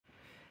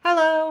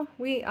Hello,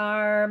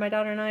 my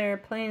daughter and I are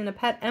playing the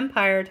Pet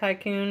Empire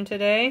Tycoon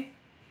today.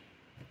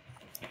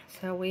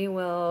 So we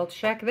will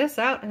check this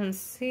out and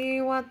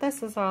see what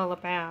this is all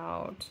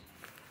about.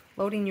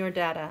 Loading your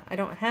data. I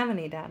don't have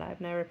any data.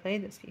 I've never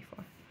played this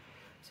before.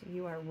 So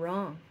you are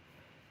wrong.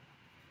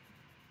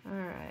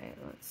 Alright,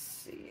 let's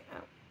see.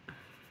 Alright,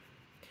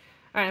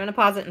 I'm going to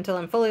pause it until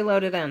I'm fully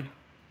loaded in.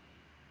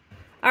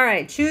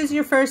 Alright, choose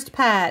your first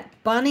pet.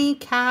 Bunny,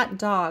 cat,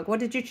 dog. What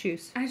did you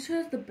choose? I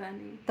chose the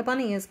bunny. The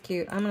bunny is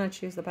cute. I'm going to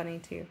choose the bunny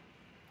too.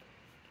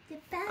 The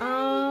bunny.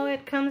 Oh,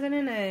 it comes in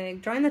an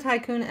egg. Join the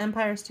Tycoon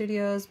Empire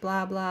Studios,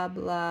 blah, blah,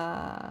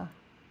 blah.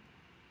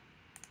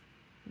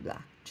 Blah.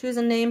 Choose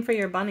a name for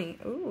your bunny.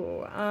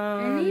 Ooh,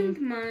 I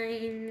named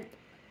mine...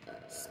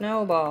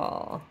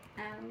 Snowball.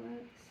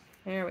 Alex.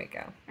 There we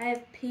go. I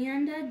have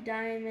Panda,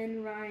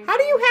 Diamond, Ryan. How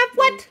do you have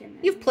what?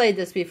 You've played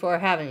this before,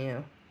 haven't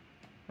you?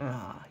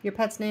 Oh, your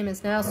pet's name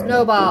is now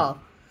Snowball.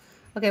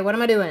 Okay, what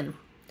am I doing?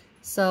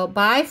 So,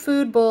 buy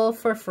food bowl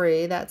for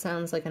free. That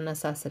sounds like a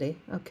necessity.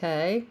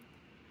 Okay.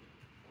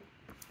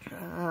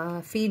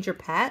 Feed your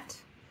pet.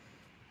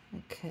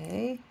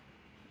 Okay.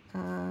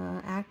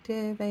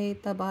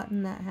 Activate the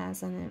button that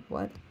has in it.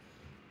 What?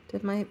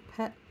 Did my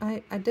pet...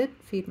 I did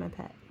feed my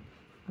pet.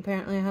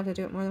 Apparently, I have to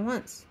do it more than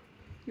once.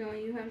 No,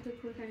 you have to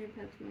click on your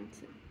pet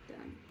once it's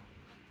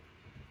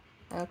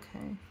done.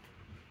 Okay.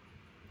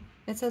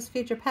 It says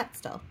feed your pet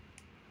still.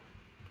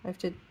 I have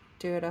to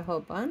do it a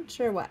whole bunch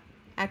or what?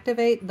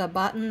 Activate the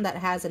button that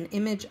has an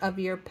image of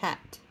your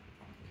pet.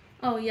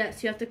 Oh,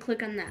 yes. You have to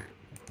click on that.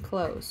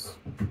 Close.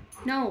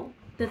 No,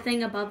 the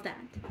thing above that.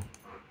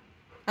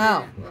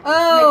 Oh. Like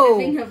Oh!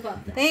 the thing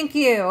above that. Thank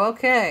you.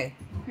 Okay.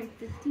 Like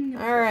the thing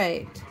above. All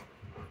right.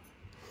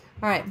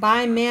 All right.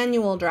 Buy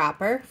manual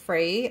dropper.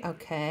 Free.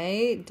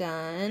 Okay.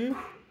 Done.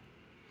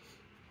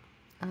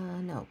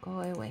 No. Go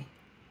away.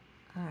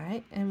 All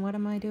right. And what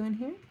am I doing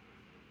here?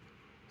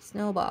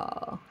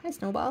 Snowball. Hi,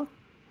 Snowball.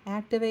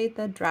 Activate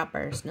the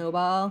dropper,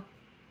 Snowball.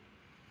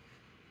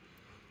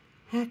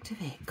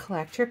 Activate.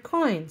 Collect your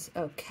coins.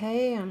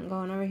 Okay, I'm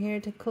going over here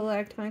to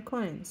collect my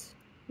coins.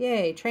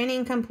 Yay,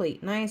 training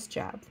complete. Nice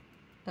job.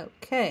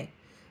 Okay,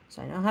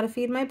 so I know how to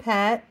feed my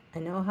pet. I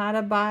know how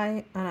to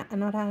buy, I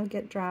know how to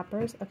get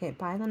droppers. Okay,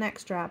 buy the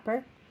next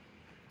dropper.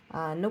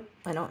 Nope,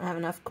 I don't have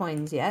enough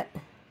coins yet.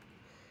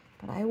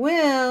 But I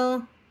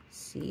will.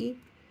 See?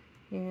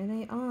 Here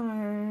they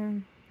are.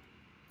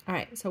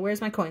 Alright, so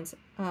where's my coins?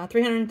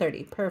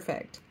 330.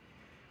 Perfect.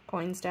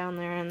 Coins down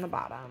there in the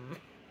bottom.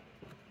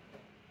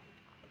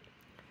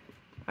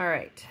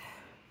 Alright.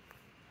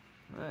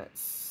 Let's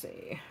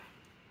see.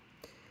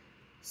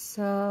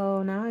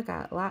 So now I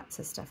got lots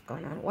of stuff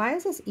going on. Why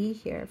is this E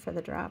here for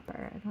the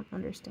dropper? I don't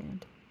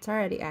understand. It's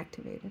already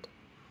activated.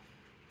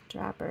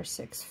 Dropper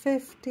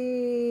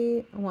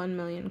 650. 1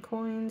 million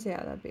coins.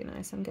 Yeah, that'd be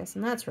nice. I'm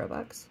guessing that's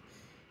Robux.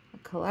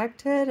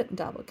 Collected.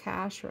 Double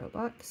cash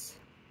Robux.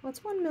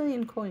 What's 1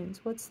 million coins?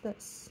 What's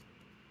this?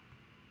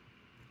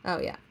 Oh,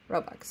 yeah.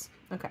 Robux.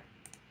 Okay.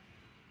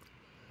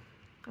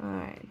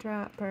 Alright.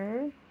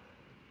 Dropper.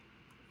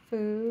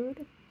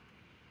 Food.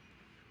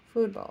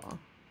 Food bowl.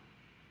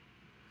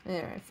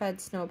 There, I fed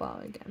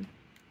Snowball again.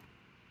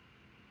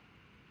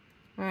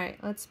 Alright,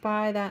 let's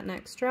buy that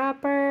next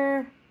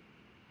dropper.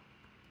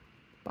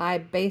 Buy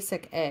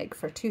basic egg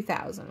for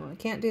 2,000. Well, I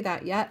can't do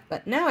that yet,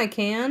 but now I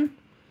can.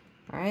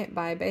 Alright,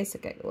 buy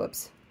basic egg.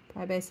 Whoops.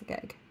 Buy basic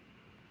egg.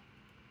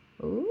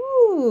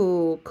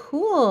 Ooh,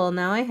 cool.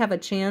 Now I have a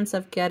chance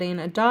of getting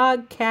a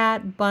dog,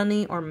 cat,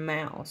 bunny, or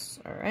mouse.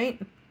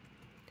 Alright.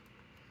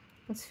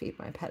 Let's feed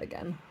my pet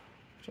again.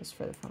 Just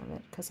for the fun of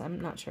it, because I'm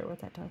not sure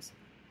what that does.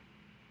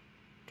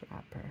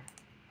 Dropper.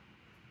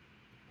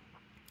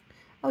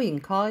 Oh, you can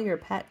call your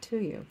pet to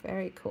you.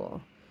 Very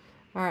cool.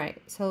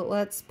 Alright, so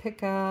let's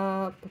pick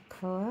up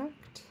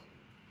collect.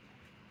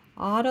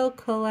 Auto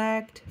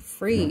collect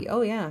free.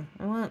 Oh yeah,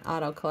 I want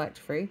auto collect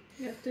free.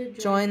 You have to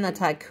join the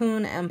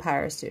Tycoon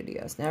Empire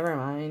Studios. Never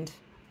mind.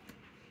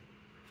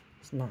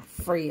 It's not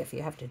free if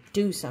you have to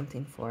do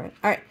something for it.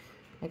 Alright,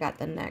 I got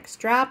the next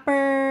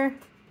dropper.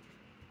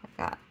 I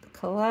got the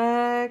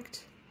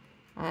collect.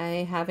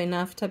 I have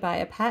enough to buy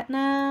a pet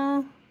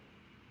now.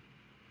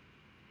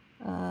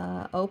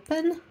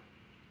 Open.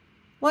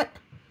 What?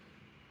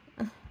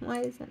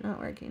 Why is it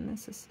not working?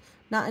 This is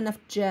not enough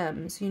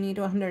gems. You need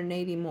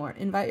 180 more.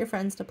 Invite your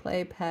friends to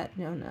play pet.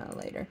 No,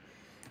 later.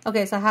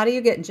 Okay, so how do you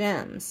get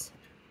gems?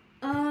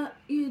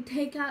 You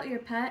take out your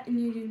pet and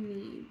you do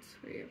needs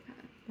for your pet.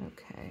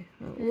 Okay.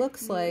 Well, it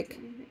looks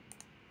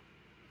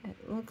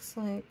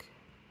like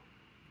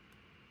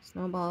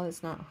Snowball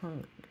is not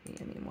hungry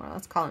anymore.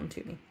 Let's call him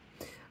to me.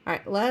 All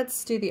right,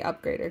 let's do the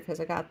upgrader because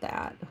I got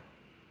that.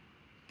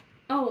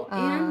 Oh,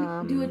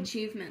 and do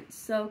achievements.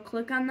 So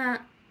click on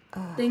that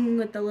thing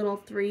with the little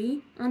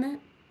 3 on it.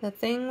 The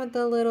thing with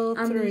the little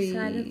 3. On the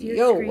side of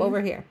your screen.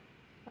 Over here.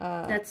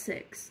 That's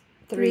 6.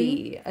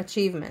 3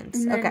 achievements.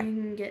 And then okay.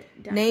 You can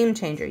get name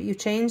changer. You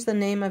change the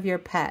name of your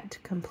pet.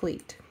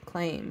 Complete.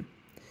 Claim.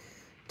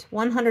 Pet,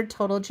 100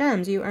 total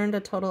gems. You earned a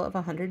total of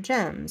 100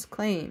 gems.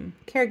 Claim.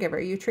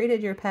 Caregiver, you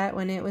treated your pet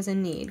when it was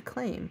in need.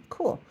 Claim.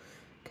 Cool.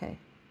 Okay.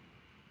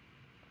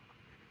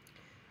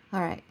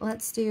 All right,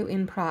 let's do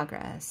in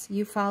progress.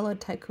 You followed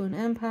Tycoon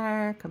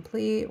Empire.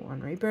 Complete.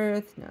 1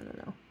 rebirth.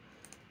 No.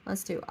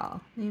 Let's do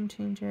all. Name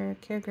changer.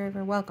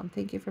 Caregiver. Welcome.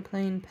 Thank you for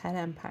playing Pet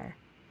Empire.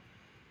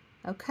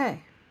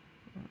 Okay.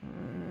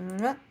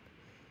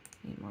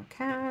 Need more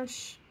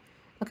cash.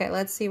 Okay,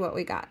 let's see what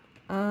we got.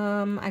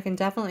 I can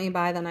definitely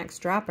buy the next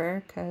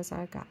dropper because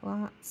I've got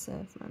lots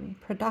of money.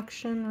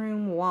 Production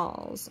room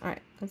walls. All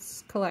right,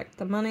 let's collect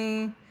the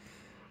money.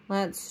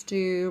 Let's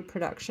do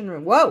production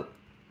room. Whoa!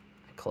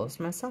 I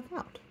closed myself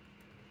out.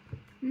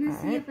 I'm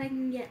gonna see if I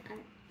can get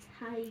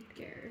a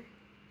tiger.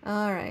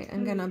 All right,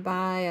 I'm gonna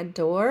buy a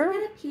door. I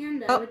got a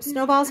panda. Oh,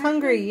 Snowball's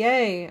hungry.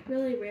 Yay!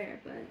 Really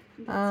rare,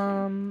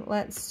 but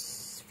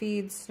let's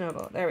feed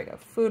Snowball. There we go.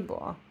 Food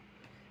bowl.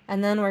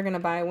 And then we're gonna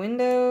buy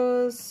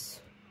windows.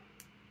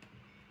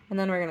 And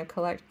then we're going to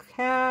collect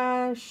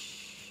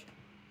cash.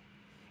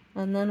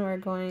 And then we're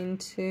going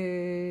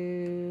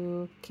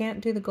to... Can't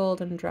do the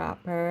golden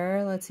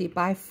dropper. Let's see.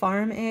 Buy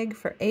farm egg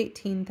for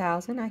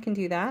 18,000. I can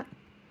do that.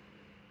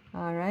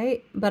 All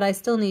right. But I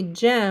still need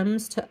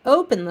gems to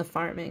open the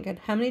farm egg. And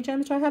how many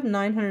gems do I have?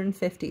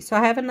 950. So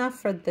I have enough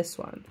for this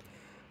one.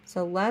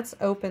 So let's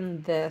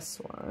open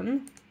this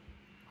one.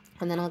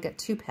 And then I'll get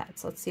 2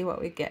 pets. Let's see what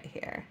we get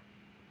here.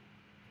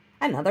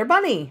 Another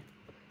bunny.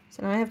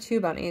 So now I have 2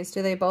 bunnies.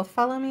 Do they both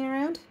follow me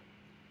around?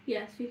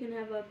 Yes, you can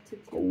have up to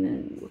 2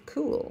 Ooh, pets.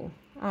 Cool.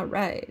 All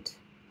right.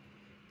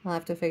 I'll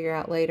have to figure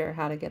out later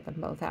how to get them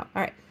both out.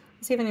 All right.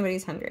 Let's see if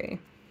anybody's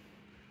hungry.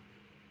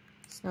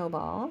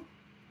 Snowball.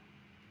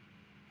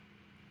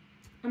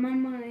 I'm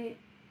on my...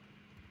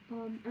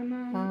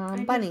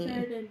 bunny. I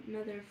just started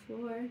another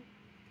floor.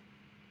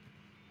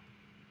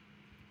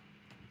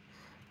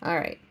 All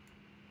right.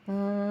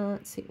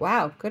 Let's see.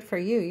 Wow, good for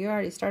you. You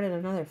already started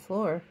another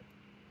floor.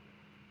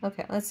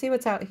 Okay, let's see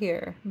what's out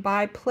here.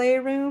 Buy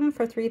playroom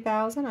for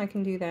 3,000. I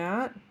can do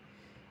that.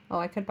 Oh,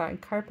 I could buy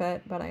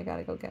carpet, but I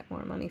gotta go get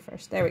more money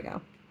first. There we go.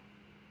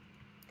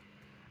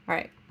 All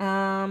right.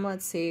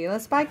 Let's see.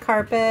 Let's buy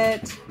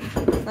carpet.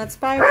 Let's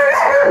buy.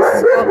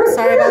 Oh,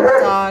 sorry about the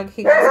dog.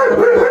 He goes a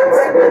little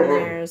nuts when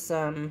there's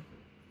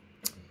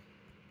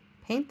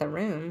paint the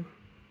room.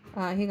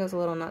 He goes a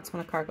little nuts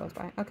when a car goes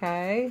by.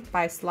 Okay.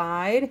 Buy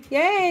slide.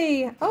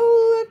 Yay!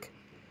 Oh, look.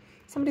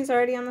 Somebody's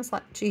already on the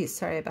slide. Jeez,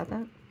 sorry about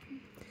that.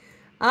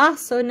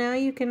 So now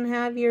you can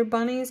have your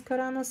bunnies go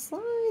down the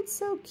slide.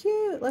 So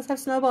cute. Let's have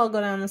Snowball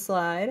go down the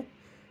slide.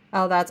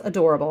 Oh, that's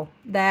adorable.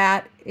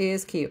 That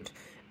is cute.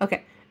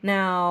 Okay,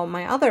 now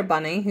my other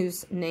bunny,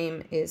 whose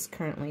name is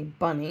currently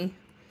Bunny,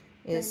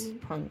 is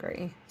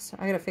hungry. So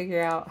I gotta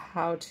figure out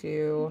how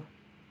to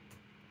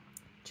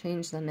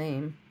change the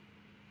name.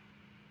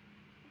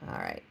 All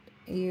right,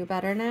 you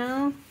better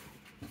now?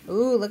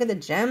 Ooh, look at the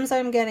gems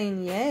I'm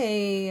getting.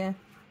 Yay.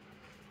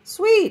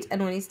 Sweet!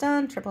 And when he's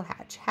done, triple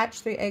hatch.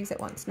 Hatch 3 eggs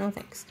at once. No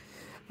thanks.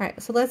 All right,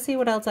 so let's see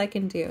what else I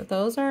can do.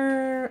 Those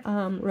are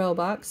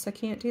Robux, so I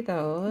can't do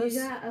those.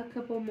 You got a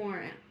couple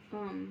more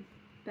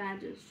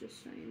badges,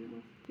 just so you know,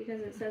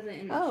 because it says it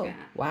in the chat. Oh,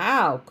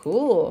 wow,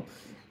 cool.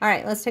 All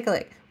right, let's take a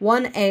look.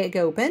 1 egg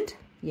opened.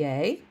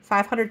 Yay.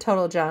 500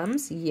 total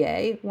gems.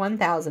 Yay.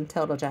 1,000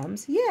 total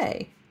gems.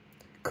 Yay.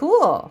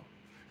 Cool.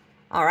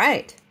 All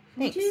right.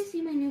 Thanks. Did you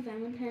see my new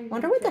Valentine's?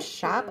 Wonder what the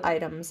shop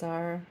items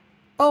are.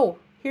 Oh,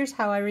 here's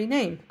how I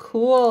rename.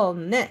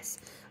 Coolness.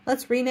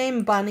 Let's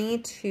rename Bunny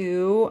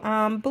to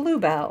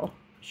Bluebell.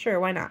 Sure,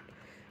 why not?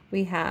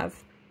 We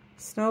have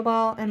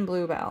Snowball and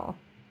Bluebell.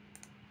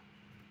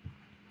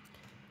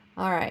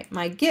 All right,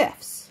 my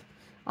gifts.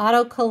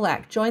 Auto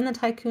collect. Join the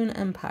Tycoon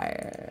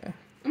Empire.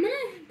 I'm going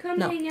to come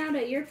hang out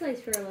at your place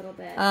for a little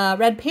bit.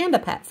 Red Panda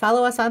Pet.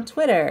 Follow us on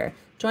Twitter.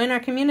 Join our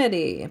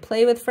community.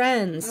 Play with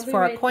friends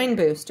for a coin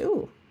boost.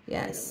 Ooh,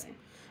 yes.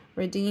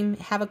 Redeem.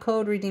 Have a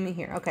code. Redeem it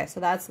here. Okay, so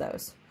that's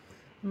those.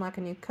 Unlock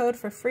a new code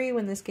for free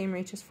when this game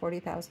reaches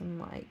 40,000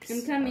 likes.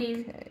 I'm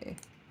coming. Okay.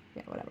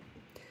 Yeah, whatever.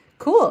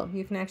 Cool.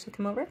 You can actually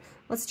come over.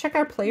 Let's check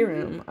our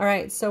playroom. All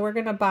right, so we're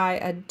going to buy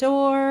a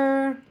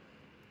door.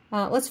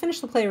 Let's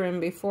finish the playroom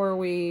before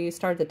we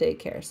start the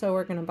daycare. So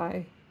we're going to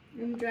buy...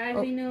 I'm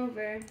driving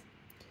over.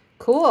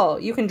 Cool.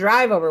 You can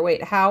drive over.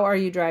 Wait, how are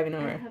you driving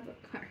over? I have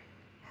a car.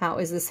 How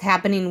is this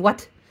happening?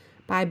 What?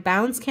 Buy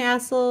bounce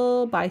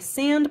castle. Buy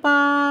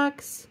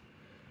sandbox.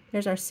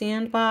 There's our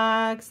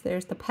sandbox.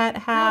 There's the pet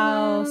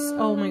house.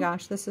 Hello. Oh my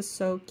gosh, this is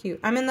so cute.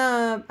 I'm in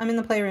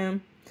the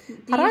playroom.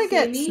 How do I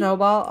get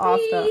Snowball off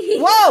the...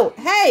 Whoa!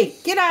 Hey!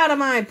 Get out of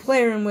my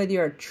playroom with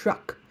your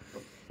truck.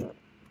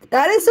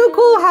 That is so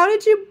cool. How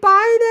did you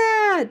buy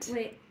that?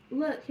 Wait,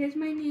 look. Here's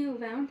my new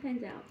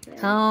Valentine's outfit.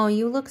 Oh,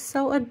 you look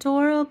so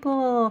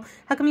adorable.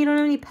 How come you don't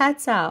have any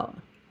pets out?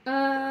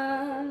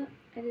 I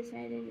decided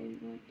I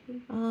didn't want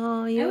to.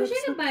 Oh, you I wish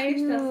I could buy your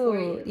stuff for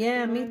you.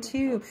 Yeah, me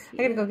too.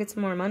 I gotta go get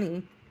some more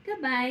money.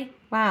 Goodbye.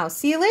 Wow.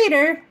 See you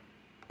later.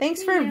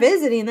 Thanks for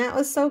visiting. That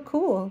was so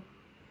cool.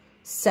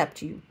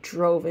 Except you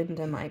drove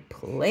into my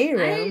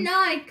playroom. I didn't know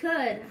I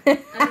could.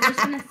 I was just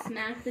gonna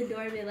smack the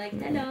door and be like,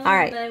 hello. All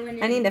right,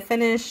 I need to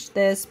finish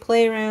this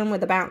playroom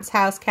with the bounce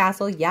house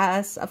castle.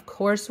 Yes, of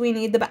course we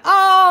need the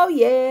oh,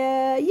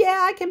 yeah. Yeah,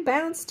 I can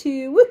bounce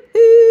too.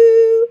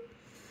 Woohoo!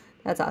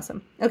 That's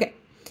awesome. Okay,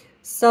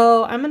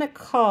 so I'm going to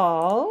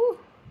call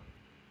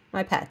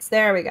my pets.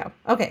 There we go.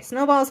 Okay,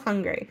 Snowball's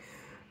hungry.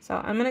 So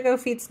I'm going to go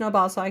feed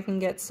Snowball so I can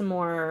get some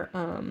more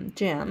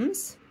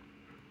gems.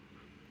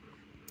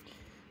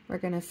 We're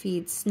going to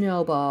feed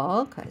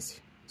Snowball because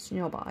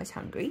Snowball is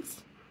hungry.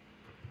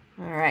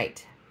 All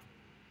right.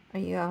 Are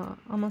you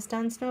almost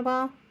done,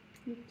 Snowball?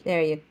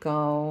 There you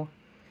go.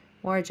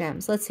 More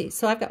gems. Let's see.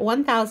 So I've got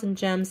 1,000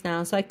 gems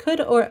now. So I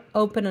could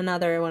open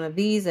another one of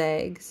these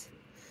eggs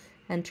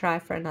and try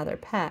for another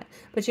pet.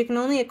 But you can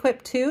only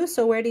equip 2,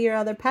 so where do your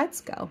other pets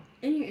go?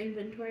 In your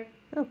inventory.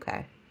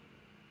 Okay.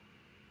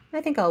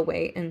 I think I'll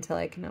wait until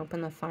I can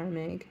open the farm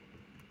egg.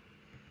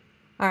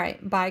 All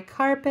right, buy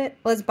carpet.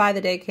 Let's buy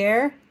the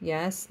daycare.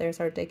 Yes, there's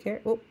our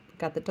daycare. Oh,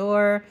 got the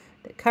door,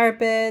 the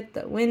carpet,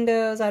 the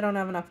windows. I don't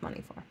have enough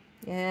money for.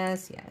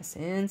 Yes, yes,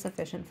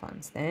 insufficient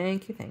funds.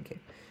 Thank you, thank you.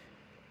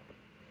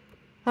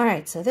 All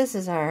right, so this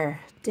is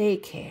our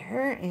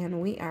daycare,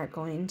 and we are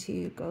going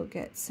to go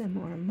get some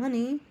more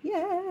money.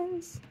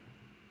 Yes.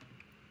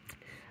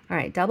 All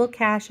right, double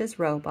cash is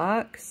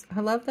Robux. I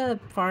love the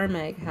farm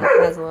egg.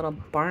 Has a little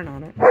barn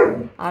on it.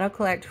 Auto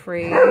collect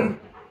free.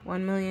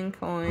 1 million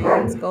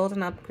coins,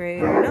 golden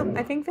upgrade. Nope,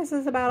 I think this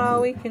is about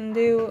all we can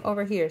do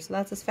over here. So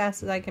that's as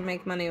fast as I can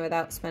make money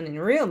without spending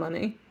real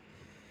money.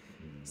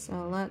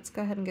 So let's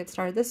go ahead and get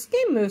started. This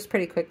game moves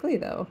pretty quickly,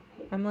 though.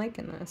 I'm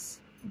liking this.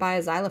 Buy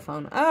a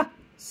xylophone. Ah,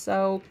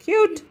 so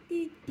cute.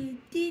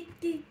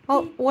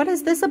 Oh, what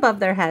is this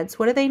above their heads?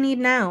 What do they need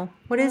now?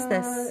 What is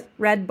this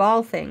red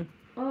ball thing?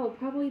 Oh,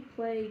 probably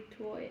play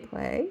toy.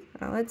 Play?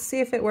 Well, let's see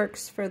if it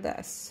works for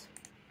this.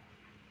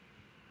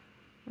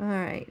 All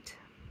right.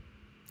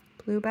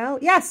 Bluebell?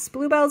 Yes,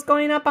 Bluebell's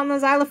going up on the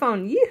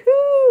xylophone.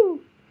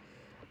 Yoo-hoo!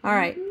 All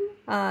right.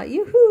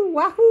 Yoo-hoo!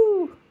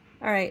 Wahoo!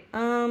 All right.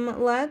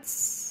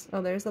 Let's...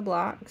 Oh, there's the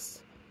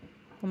blocks.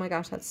 Oh my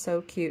gosh, that's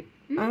so cute.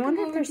 I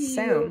wonder if there's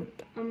sound.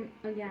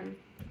 Again.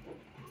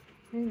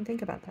 I didn't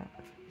think about that.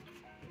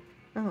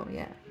 Oh,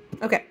 yeah.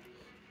 Okay.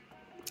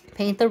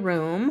 Paint the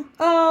room.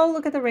 Oh,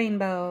 look at the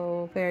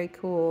rainbow. Very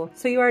cool.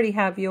 So you already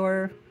have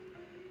your...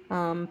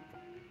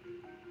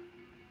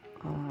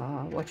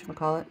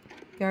 whatchamacallit?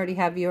 You already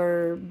have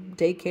your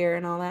daycare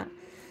and all that.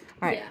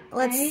 All right, yeah,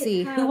 let's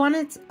see. Who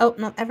wanted... Oh,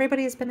 no,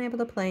 everybody's been able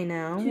to play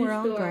now. We're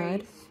all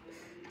good.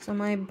 So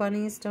my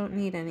bunnies don't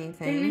need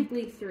anything.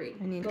 Technically 3,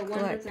 I need but to one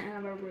collect. doesn't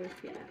have a roof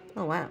yet.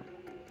 Oh, wow.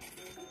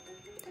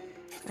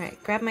 All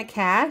right, grab my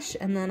cash,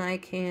 and then I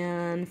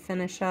can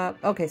finish up.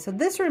 Okay, so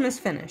this room is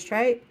finished,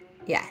 right?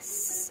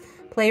 Yes.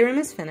 Playroom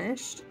is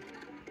finished.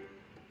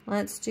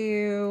 Let's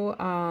do...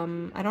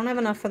 I don't have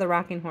enough for the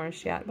rocking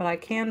horse yet, but I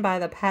can buy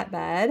the pet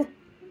bed.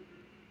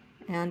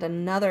 And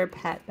another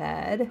pet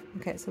bed.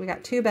 Okay, so we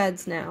got 2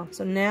 beds now.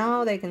 So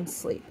now they can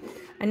sleep.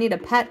 I need a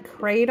pet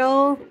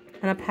cradle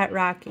and a pet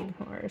rocking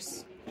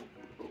horse.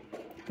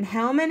 And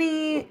how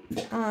many,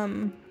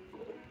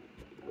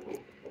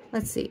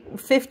 let's see,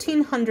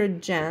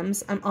 1,500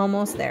 gems. I'm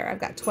almost there. I've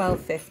got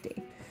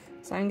 1,250.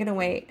 So I'm going to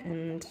wait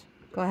and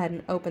go ahead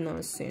and open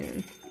those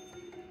soon.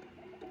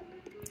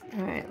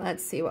 All right,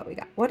 let's see what we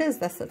got. What is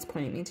this that's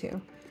pointing me to?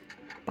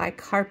 Buy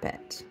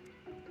carpet.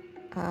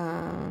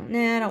 Nah,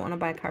 I don't want to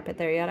buy carpet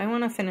there yet. I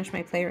want to finish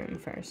my playroom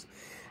first.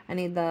 I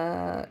need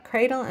the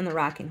cradle and the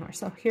rocking horse.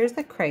 So here's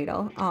the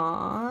cradle.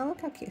 Aw,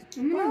 look how cute.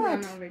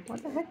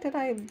 What the heck did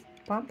I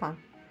bump on?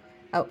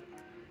 Oh,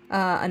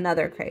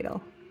 another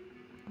cradle.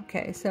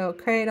 Okay, so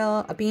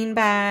cradle, a bean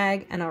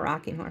bag, and a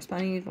rocking horse.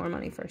 But I need more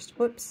money first.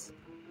 Whoops.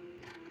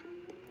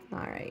 All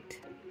right.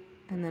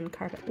 And then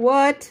carpet.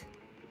 What?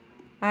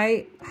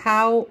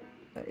 How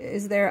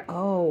is there?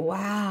 Oh,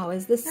 wow.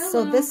 Is this? Hello.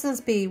 So this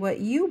must be what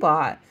you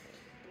bought.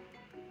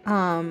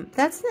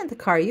 That's not the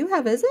car you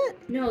have, is it?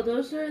 No,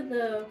 those are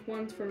the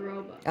ones for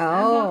Roblox. Oh.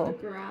 I bought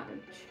the garage.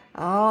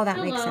 Oh, that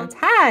makes sense.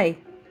 Hi!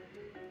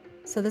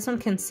 So this one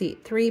can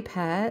seat 3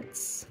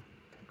 pets.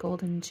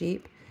 Golden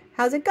Jeep.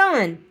 How's it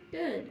going?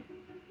 Good.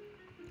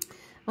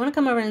 I want to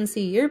come over and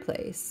see your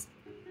place.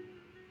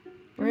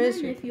 Where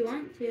is your if you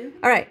want to.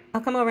 Alright,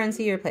 I'll come over and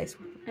see your place.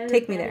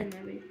 Take me there.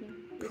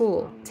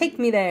 Cool. Take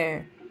me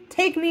there.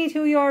 Take me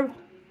to your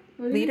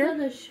leader.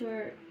 The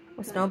short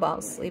well,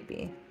 Snowball's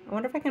sleepy. I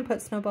wonder if I can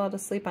put Snowball to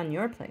sleep on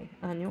yours.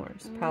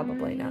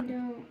 Probably not.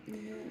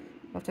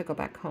 I'll have to go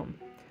back home.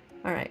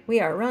 Alright, we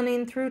are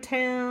running through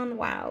town.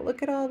 Wow,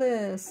 look at all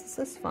this. This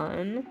is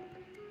fun.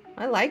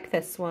 I like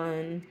this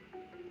one.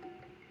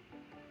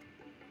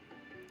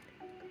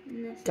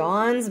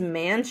 Dawn's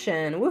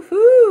Mansion.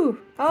 Woohoo!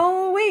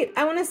 Oh, wait.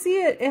 I want to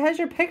see it. It has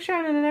your picture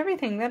on it and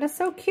everything. That is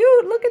so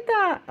cute. Look at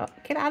that. Oh,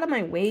 get out of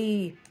my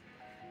way.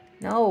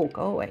 No,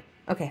 go away.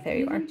 Okay, there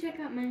you are. You can check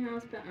out my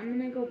house, but I'm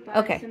going to go buy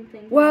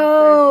something.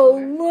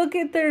 Whoa, look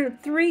at their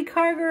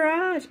 3-car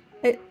garage.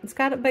 It's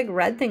got a big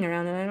red thing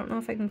around it. I don't know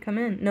if I can come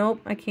in.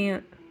 Nope, I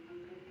can't.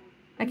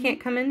 I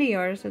can't come into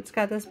yours. It's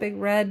got this big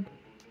red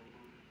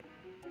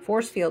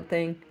force field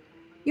thing.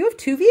 You have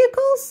 2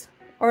 vehicles?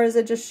 Or is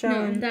it just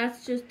showing? No,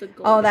 that's just the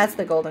golden Oh, that's one.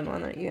 the golden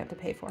one that you have to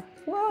pay for.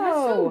 Whoa. That's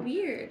so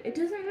weird. It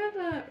doesn't have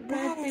a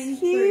red thing huge.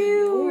 for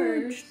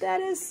yours.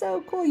 That is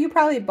so cool. You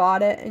probably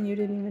bought it and you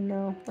didn't even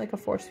know. Like a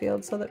force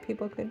field so that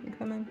people couldn't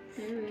come in.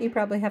 You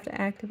probably have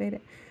to activate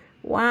it.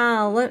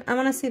 Wow. I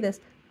want to see this.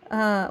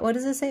 What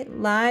does it say?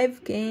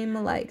 Live game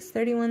likes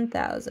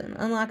 31,000.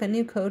 Unlock a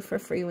new code for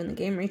free when the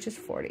game reaches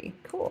 40.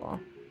 Cool.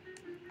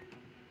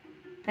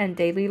 And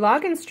daily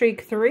login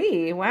streak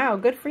 3. Wow,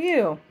 good for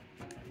you.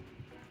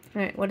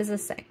 Alright, what does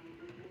this say?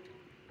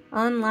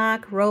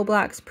 Unlock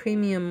Roblox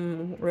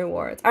premium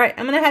rewards. Alright,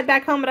 I'm going to head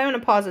back home, but I'm going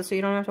to pause it so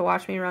you don't have to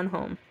watch me run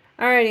home.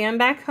 Alrighty, I'm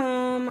back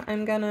home.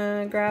 I'm going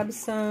to grab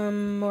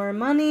some more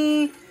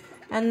money.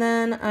 And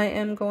then I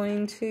am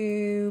going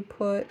to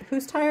put...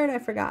 Who's tired? I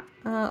forgot.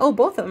 Oh,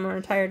 both of them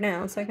are tired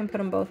now, so I can put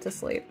them both to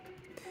sleep.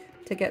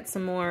 To get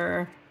some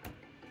more...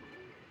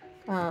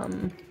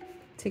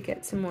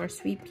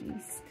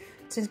 sweeties.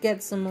 To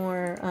get some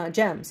more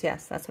gems.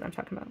 Yes, that's what I'm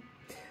talking about.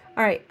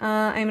 Alright,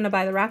 I'm going to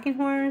buy the rocking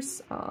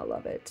horse. Oh, I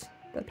love it.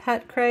 The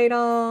pet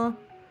cradle,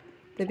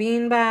 the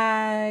bean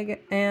bag,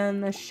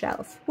 and the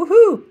shelf.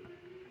 Woohoo!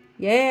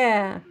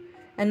 Yeah!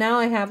 And now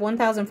I have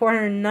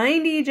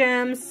 1,490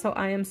 gems, so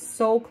I am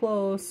so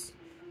close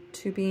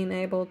to being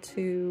able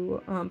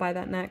to buy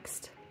that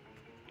next.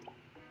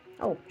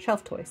 Oh,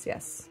 shelf toys,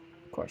 yes,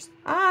 of course.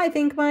 I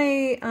think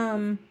my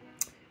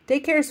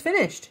daycare is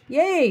finished.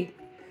 Yay!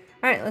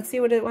 Alright, let's see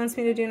what it wants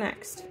me to do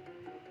next.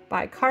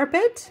 Buy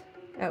carpet.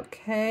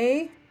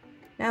 Okay.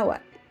 Now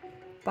what?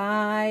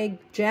 Buy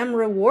gem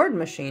reward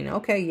machine.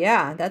 Okay,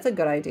 yeah, that's a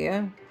good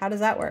idea. How does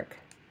that work?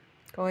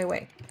 Go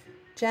away.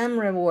 Gem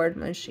reward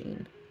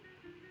machine.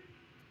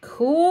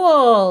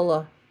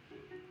 Cool.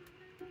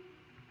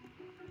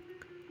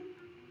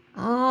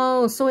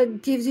 Oh, so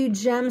it gives you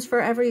gems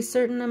for every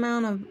certain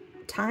amount of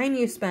time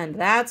you spend.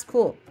 That's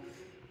cool.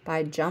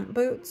 Buy jump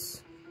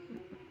boots.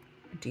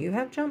 Do you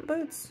have jump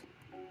boots?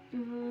 I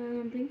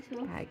don't think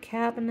so. Buy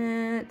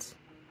cabinet.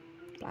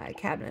 Buy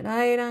cabinet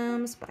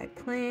items. Buy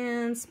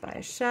plants.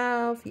 Buy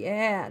shelf.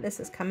 Yeah, this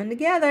is coming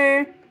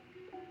together.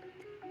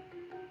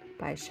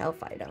 Buy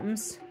shelf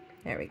items.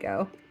 There we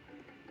go.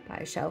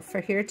 Buy shelf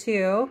for here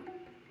too.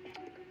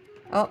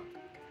 Oh,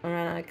 I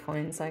ran out of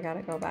coins. I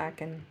gotta go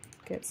back and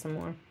get some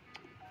more.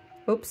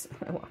 Oops,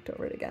 I walked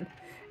over it again.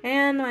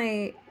 And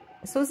my...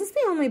 So is this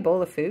the only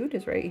bowl of food?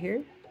 Is right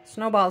here.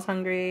 Snowball's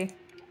hungry.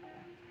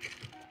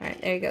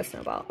 Alright, there you go,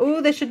 Snowball.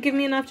 Ooh, this should give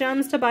me enough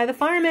gems to buy the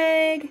farm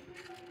egg.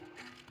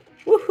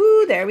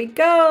 Woohoo, there we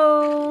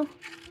go.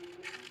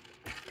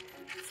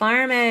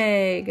 Farm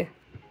egg.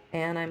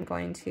 And I'm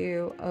going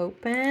to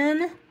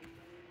open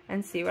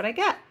and see what I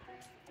get.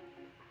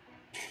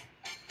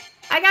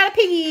 I got a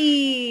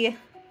piggy.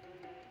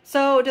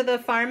 So do the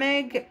farm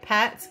egg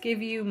pets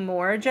give you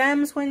more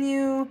gems when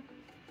you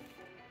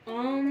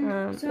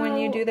when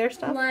you do their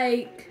stuff?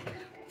 Like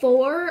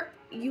 4,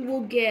 you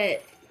will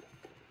get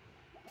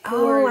 40.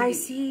 Oh, I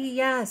see.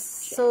 Yes.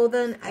 So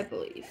then I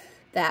believe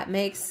that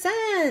makes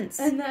sense.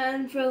 And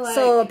then for like,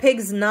 so a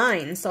pig's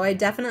 9. So I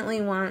definitely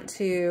want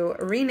to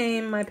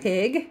rename my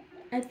pig.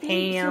 I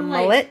think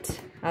Hamlet. So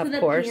of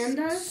the course,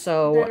 pandas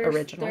so that are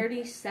original.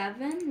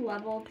 37,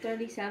 level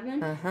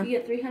 37, you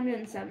get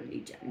 370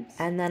 gems.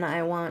 And then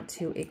I want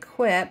to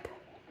equip.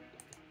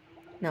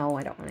 No,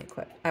 I don't want to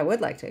equip. I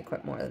would like to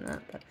equip more than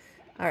that, but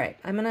all right.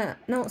 I'm gonna.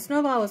 No,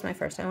 Snowball was my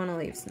first. I want to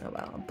leave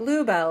Snowball.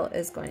 Bluebell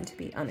is going to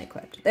be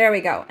unequipped. There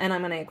we go. And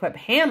I'm gonna equip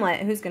Hamlet,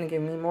 who's gonna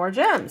give me more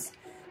gems.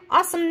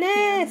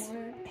 Awesomeness.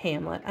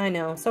 Hamlet. I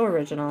know, so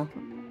original.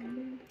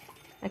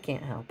 I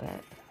can't help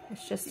it.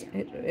 It's just,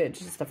 it's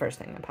just the first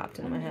thing that popped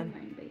into my head.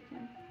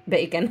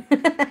 Bacon. All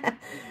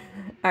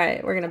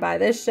right, we're going to buy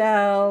this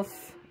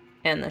shelf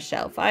and the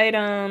shelf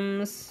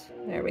items.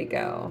 There we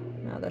go.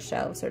 Now the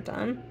shelves are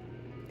done.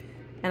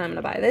 And I'm going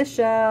to buy this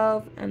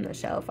shelf and the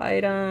shelf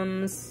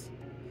items.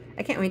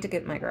 I can't wait to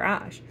get my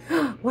garage.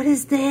 What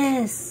is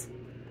this?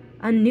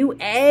 A new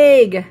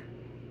egg.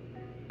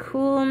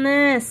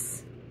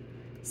 Coolness.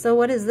 So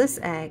what is this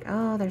egg?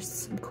 Oh, there's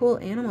some cool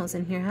animals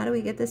in here. How do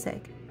we get this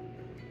egg?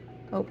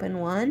 Open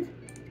one.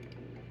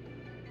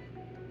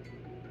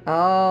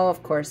 Oh,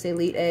 of course, the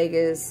elite egg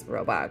is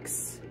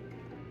Robux.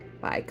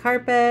 Buy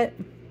carpet.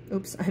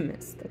 Oops, I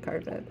missed the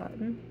carpet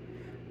button.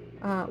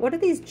 What are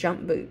these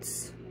jump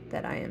boots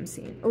that I am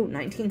seeing? Oh,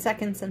 19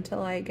 seconds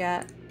until I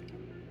get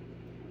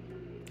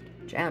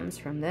gems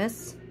from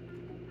this.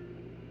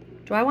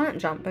 Do I want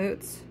jump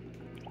boots?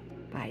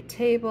 Buy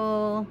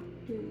table.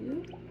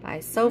 Buy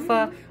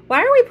sofa.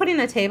 Why are we putting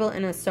a table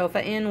and a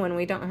sofa in when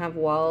we don't have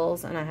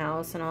walls and a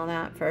house and all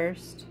that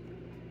first?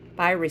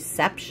 Buy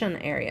reception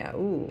area.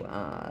 Ooh,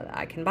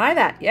 I can buy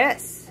that.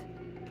 Yes.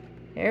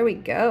 There we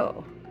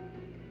go.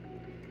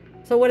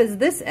 So what is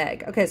this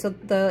egg? Okay, so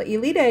the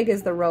elite egg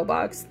is the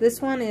Robux.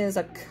 This one is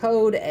a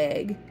code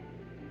egg.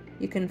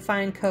 You can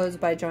find codes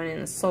by joining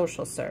the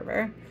social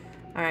server.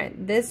 All right,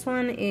 this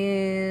one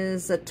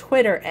is a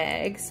Twitter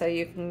egg, so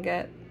you can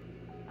get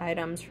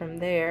items from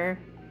there.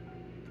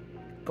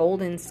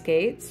 golden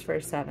skates for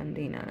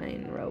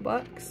 79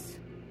 Robux.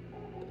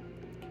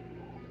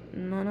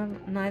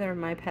 Neither of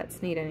my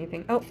pets need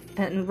anything. Oh,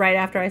 and right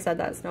after I said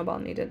that, Snowball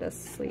needed a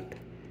sleep.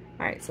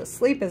 Alright, so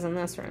sleep is in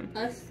this room.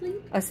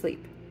 Asleep?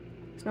 Asleep.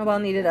 Snowball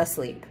needed a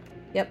sleep.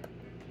 Yep.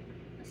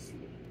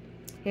 Asleep.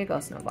 Here you go,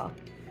 Snowball.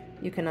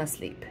 You can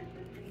asleep.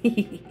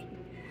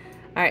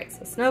 Alright,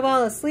 so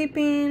Snowball is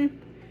sleeping.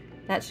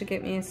 That should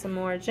get me some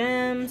more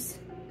gems.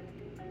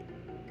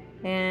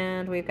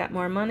 And we've got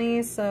more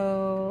money,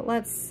 so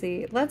let's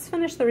see. Let's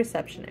finish the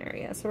reception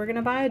area. So we're going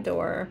to buy a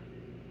door.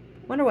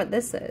 Wonder what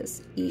this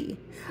is. E.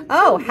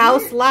 Oh,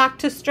 house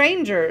locked to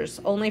strangers.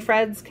 Only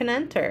friends can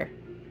enter.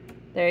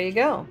 There you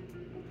go.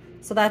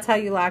 So that's how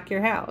you lock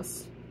your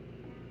house.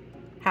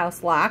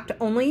 House locked,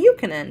 only you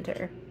can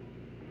enter.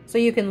 So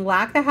you can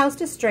lock the house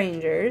to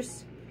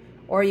strangers,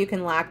 or you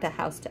can lock the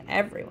house to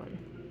everyone.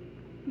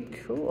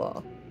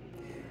 Cool.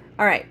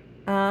 All right.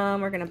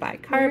 We're going to buy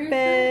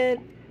carpet,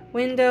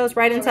 windows,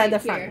 right inside the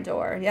front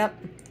door.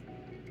 Yep.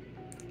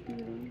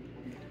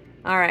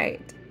 All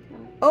right.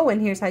 Oh,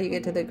 and here's how you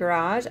get to the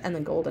garage and the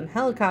golden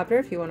helicopter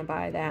if you want to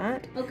buy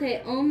that.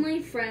 Okay,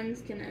 only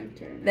friends can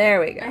enter.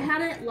 There we go. I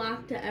had it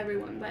locked to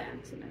everyone by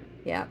accident.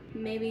 Yep.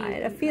 Maybe I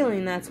had a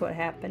feeling that's what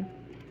happened.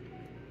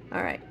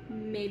 All right.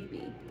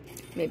 Maybe.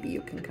 Maybe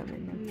you can come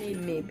in now.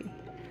 Maybe.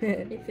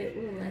 If it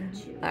will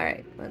let you. All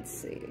right, let's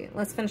see.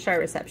 Let's finish our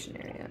reception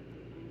area.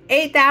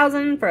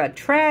 8,000 for a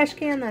trash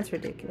can? That's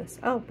ridiculous.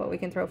 Oh, but we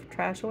can throw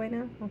trash away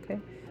now? Okay.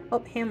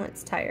 Oh,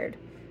 Hamlet's tired.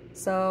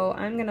 So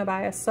I'm going to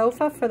buy a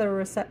sofa for the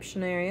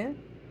reception area.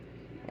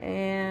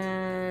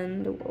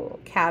 And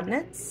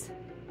cabinets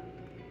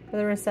for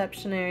the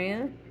reception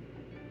area.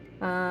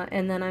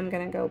 And then I'm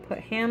going to go put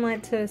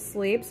Hamlet to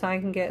sleep so I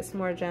can get some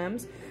more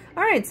gems.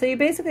 Alright, so you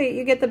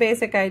get the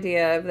basic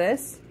idea of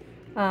this.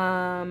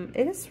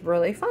 It is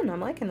really fun.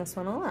 I'm liking this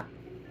one a lot.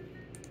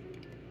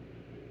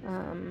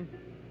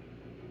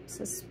 This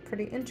is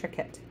pretty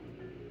intricate.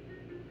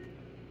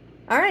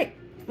 Alright,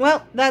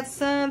 well, that's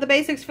the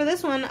basics for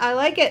this one. I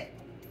like it.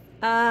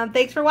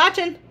 Thanks for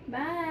watching.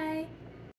 Bye.